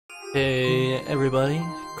Hey everybody,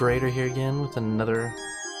 Greater here again with another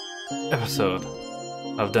episode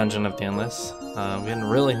of Dungeon of the Endless. I'm getting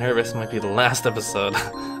really nervous, it might be the last episode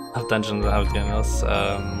of Dungeon of the Endless.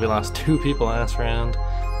 We lost 2 people last round,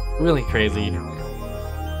 really crazy.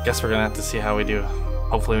 Guess we're gonna have to see how we do.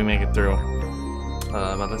 Hopefully we make it through.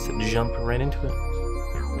 But let's jump right into it.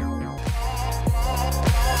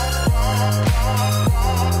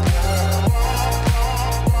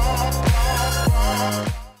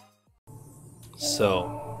 So,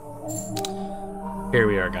 here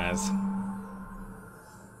we are, guys.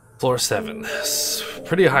 Floor 7.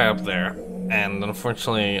 Pretty high up there, and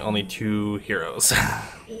unfortunately only 2 heroes.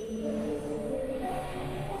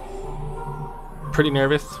 Pretty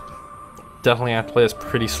nervous. Definitely have to play this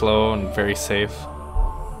pretty slow and very safe.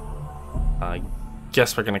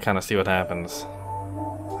 Guess we're gonna kind of see what happens.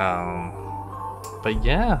 But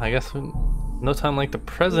yeah, I guess no time like the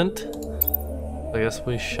present. I guess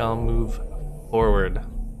we shall move forward.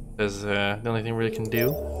 Is the only thing we really can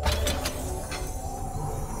do.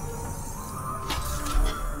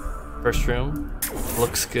 First room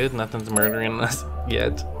looks good. Nothing's murdering us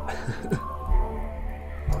yet.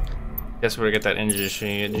 Guess we're gonna get that energy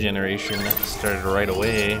generation started right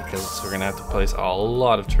away because we're gonna have to place a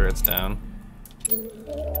lot of turrets down.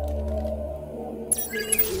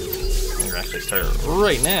 We're actually start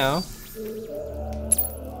right now.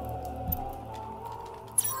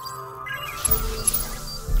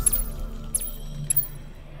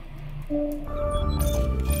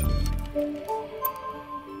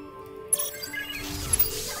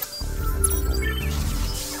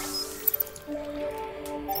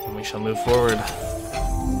 And we shall move forward.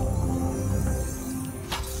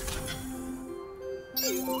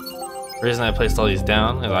 The reason I placed all these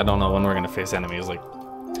down is I don't know when we're gonna face enemies. Like,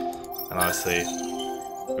 and honestly,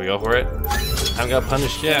 we go for it. I haven't got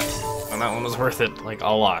punished yet, and that one was worth it, like a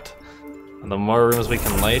lot. And the more rooms we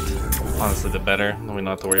can light, honestly, the better. Then we don't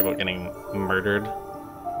have to worry about getting murdered.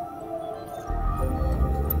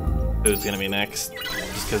 Who's gonna be next?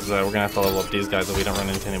 Just because we're gonna have to level up these guys so we don't run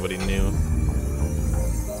into anybody new.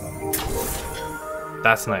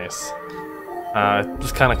 That's nice.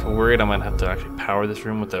 Just kind of worried I might have to actually power this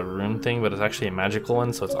room with a rune thing, but it's actually a magical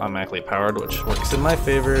one, so it's automatically powered, which works in my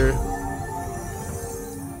favor.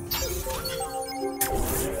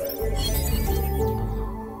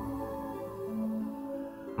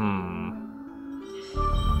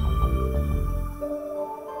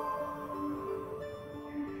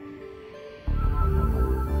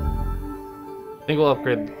 I think we'll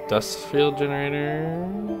upgrade the dust field generator.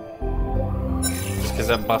 Just because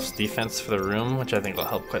that buffs defense for the room, which I think will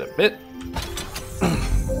help quite a bit.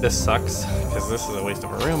 This sucks, because this is a waste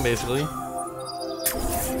of a room, basically.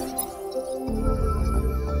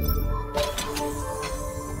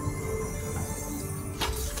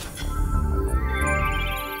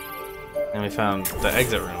 And we found the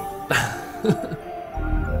exit room.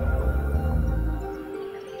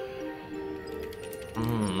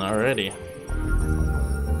 Alrighty.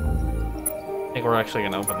 I think we're actually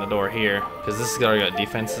gonna open the door here because this has already got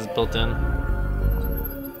defenses built in.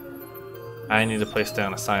 I need to place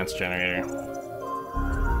down a science generator.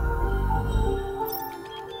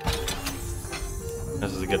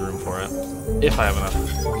 This is a good room for it. If I have enough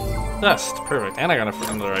dust, perfect. And I got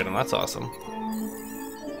another item, that's awesome.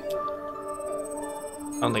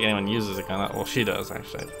 I don't think anyone uses a gun. Well, she does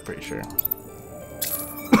actually, I'm pretty sure.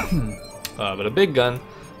 But a big gun,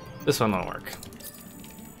 this one won't work.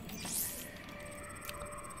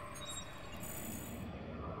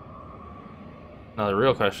 Now the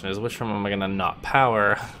real question is, which room am I gonna not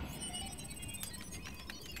power?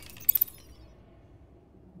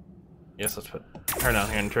 Yes, let's put her down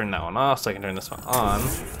here and turn that one off so I can turn this one on.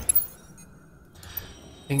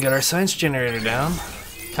 We can get our science generator down.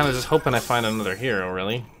 Kind of just hoping I find another hero,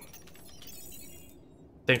 really.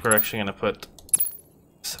 I think we're actually gonna put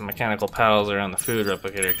some mechanical pals around the food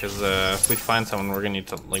replicator because if we find someone, we're gonna need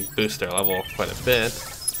to like boost their level quite a bit.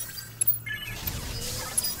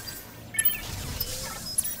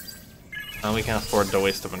 And we can't afford to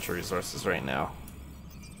waste a bunch of resources right now.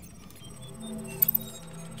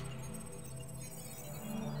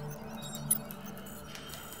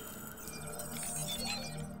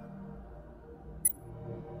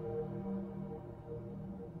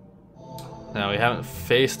 Now we haven't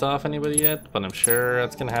faced off anybody yet, but I'm sure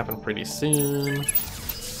that's gonna happen pretty soon.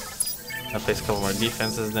 I'll place a couple more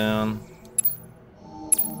defenses down.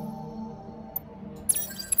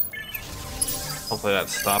 Hopefully that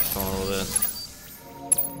stops them a little bit.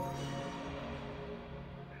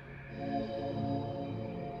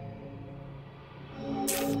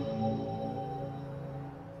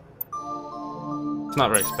 not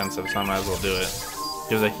very expensive, so I might as well do it.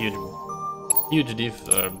 Gives a huge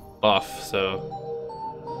buff, so.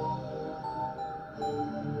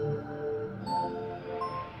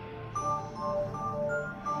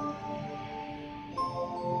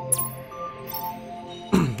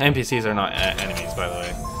 NPCs are not enemies, by the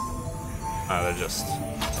way. They're just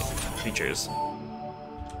features.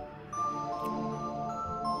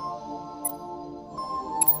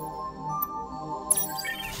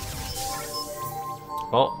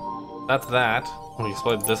 Well, that's that. We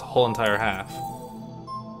explored this whole entire half.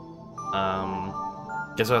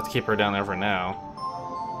 Guess we'll have to keep her down there for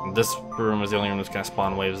now. This room is the only room that's gonna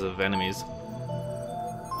spawn waves of enemies.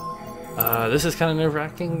 This is kind of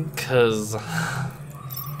nerve-wracking because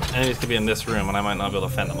enemies could be in this room and I might not be able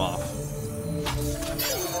to fend them off.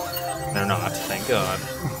 They're not, thank God.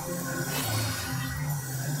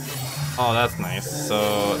 Oh, that's nice.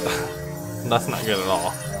 So that's not good at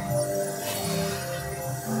all.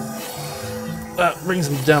 That brings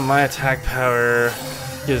down my attack power.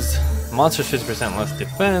 Gives monsters 50% less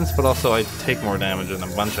defense, but also I take more damage and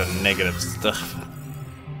a bunch of negative stuff.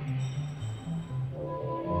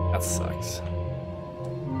 That sucks.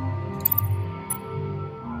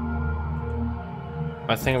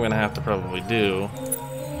 I think I'm gonna have to probably do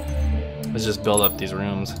is just build up these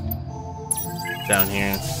rooms down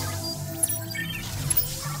here.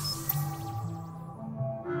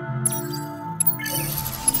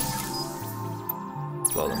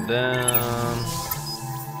 Slow them down.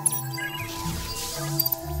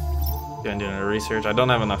 Gonna do a research. I don't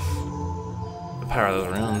have enough to power those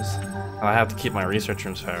rooms, and I have to keep my research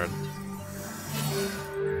rooms powered.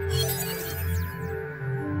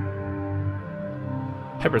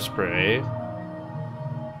 Pepper spray.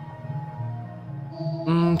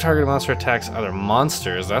 Target monster attacks other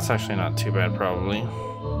monsters. That's actually not too bad, probably.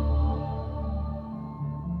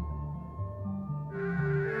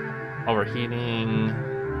 Overheating.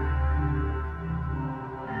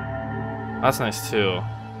 That's nice too.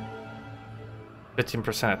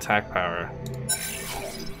 15% attack power.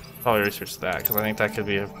 Probably research that because I think that could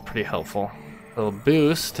be pretty helpful. A little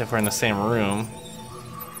boost if we're in the same room.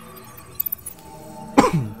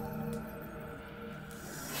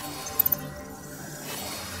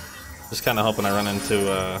 Just kind of hoping I run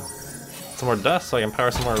into some more dust so I can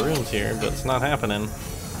power some more rooms here, but it's not happening.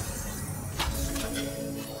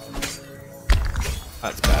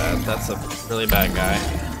 That's bad. That's a really bad guy.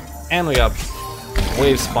 And we got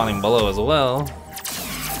waves spawning below as well.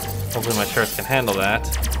 Hopefully my turrets can handle that.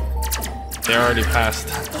 They already passed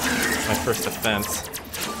my first defense.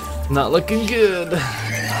 Not looking good.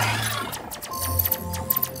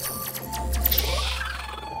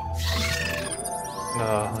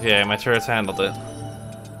 Oh, yeah, my turrets handled it.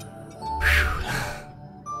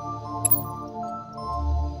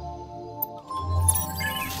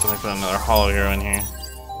 Let me put another hollow hero in here.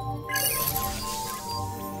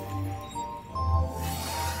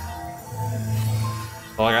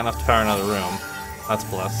 Well, I got enough to power another room. That's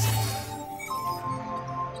plus.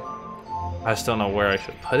 I just don't know where I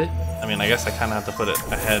should put it. I mean, I guess I kind of have to put it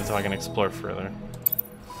ahead so I can explore further.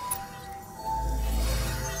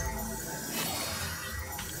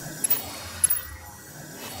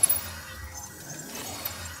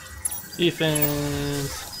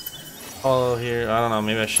 Defense. Hollow here. I don't know.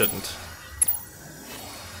 Maybe I shouldn't.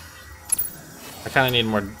 I kind of need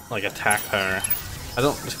more like attack power. I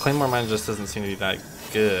don't. Claymore mine just doesn't seem to be that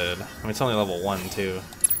good. I mean, it's only level 1 too.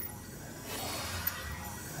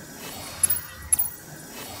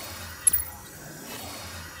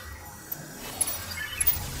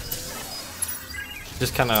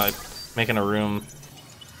 Just kind of like making a room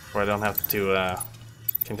where I don't have to. I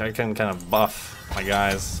can kind of buff my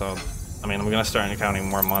guys. So, I mean, I'm gonna start encountering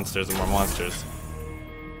more monsters and more monsters.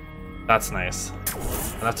 That's nice.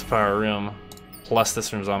 Enough to power a room. Plus,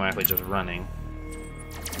 this room's automatically just running.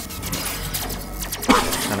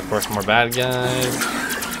 And of course, more bad guys.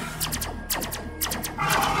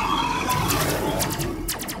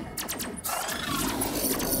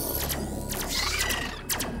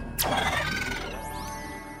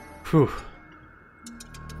 Whew.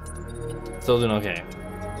 Still doing okay.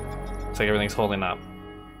 Looks like everything's holding up.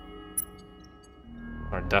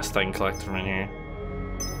 More dust I can collect from in here.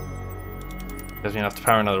 Gives me enough to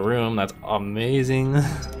power another room. That's amazing.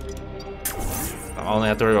 I only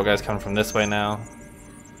have to worry about guys coming from this way now.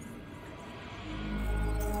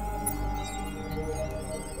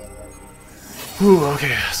 Whew,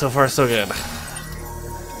 okay, so far so good.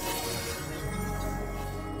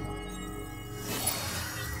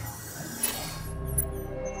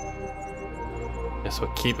 Guess we'll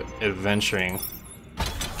keep adventuring.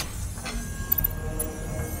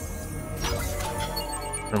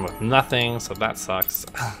 room with nothing, so that sucks.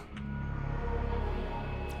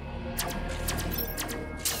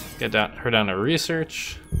 Get her down to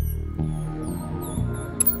research.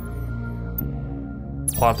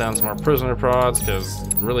 Plop down some more prisoner prods, because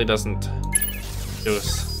it really doesn't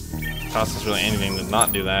cost us really anything to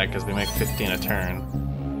not do that, because we make 15 a turn.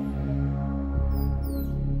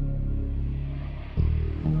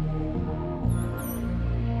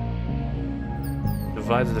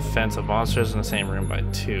 Divide the defense of monsters in the same room by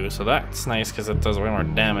 2, so that's nice because it does way more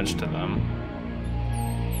damage to them.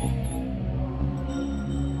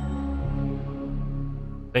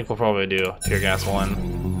 I think we'll probably do Tear Gas 1.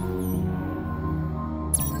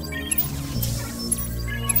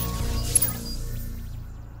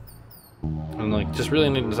 And like, just really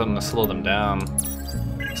need something to slow them down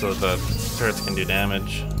so that the turrets can do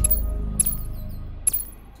damage.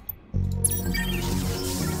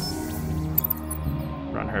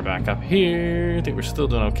 Run her back up here. I think we're still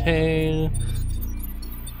doing okay.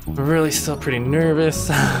 We're really still pretty nervous.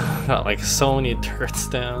 Got like so many turrets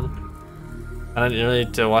down. I really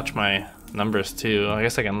need to watch my numbers too. I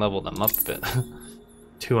guess I can level them up a bit.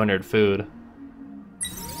 200 food.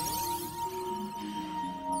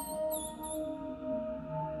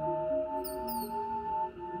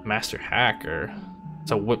 Master Hacker.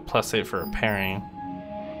 It's a wit plus 8 for repairing.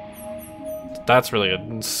 That's really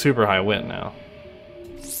good. Super high wit now.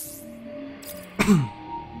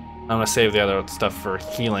 I'm gonna save the other stuff for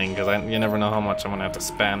healing because you never know how much I'm gonna have to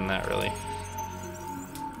spam that really.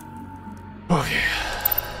 Okay.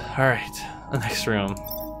 Alright. The next room.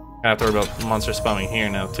 I have to worry about monster spawning here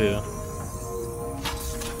now too.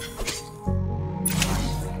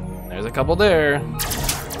 There's a couple there.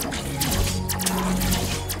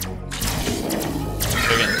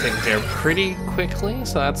 They're getting taken care of pretty quickly,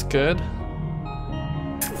 so that's good.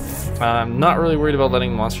 I'm not really worried about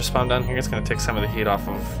letting monsters spawn down here. It's going to take some of the heat off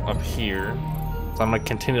of up here. So I'm going to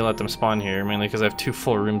continue to let them spawn here, mainly because I have 2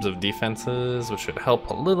 full rooms of defenses, which should help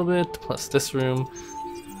a little bit, plus this room.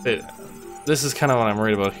 This is kind of what I'm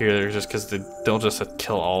worried about here, just because they'll just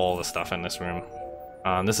kill all the stuff in this room.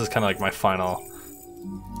 This is kind of like my final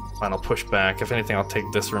push back. If anything, I'll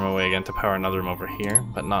take this room away again to power another room over here,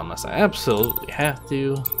 but not unless I absolutely have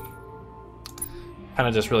to. Kind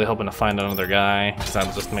of just really hoping to find another guy, because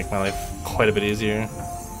that'll just make my life quite a bit easier.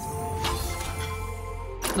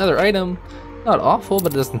 Another item. Not awful,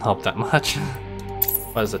 but it doesn't help that much.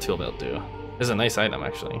 What does the tool belt do? It's a nice item,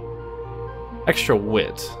 actually. Extra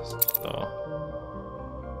wit. So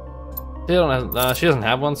she doesn't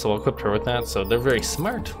have one, so I'll equip her with that. So they're very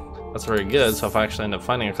smart. That's very good. So if I actually end up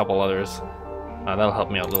finding a couple others, that'll help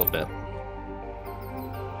me out a little bit.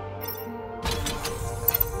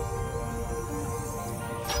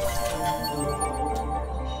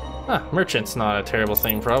 Merchant's not a terrible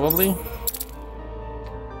thing, probably.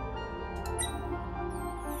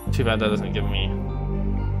 Too bad that doesn't give me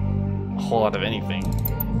a whole lot of anything.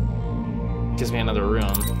 Gives me another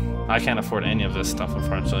room. I can't afford any of this stuff,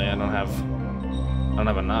 unfortunately. I don't have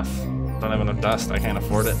enough. Don't have enough dust. I can't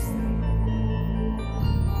afford it.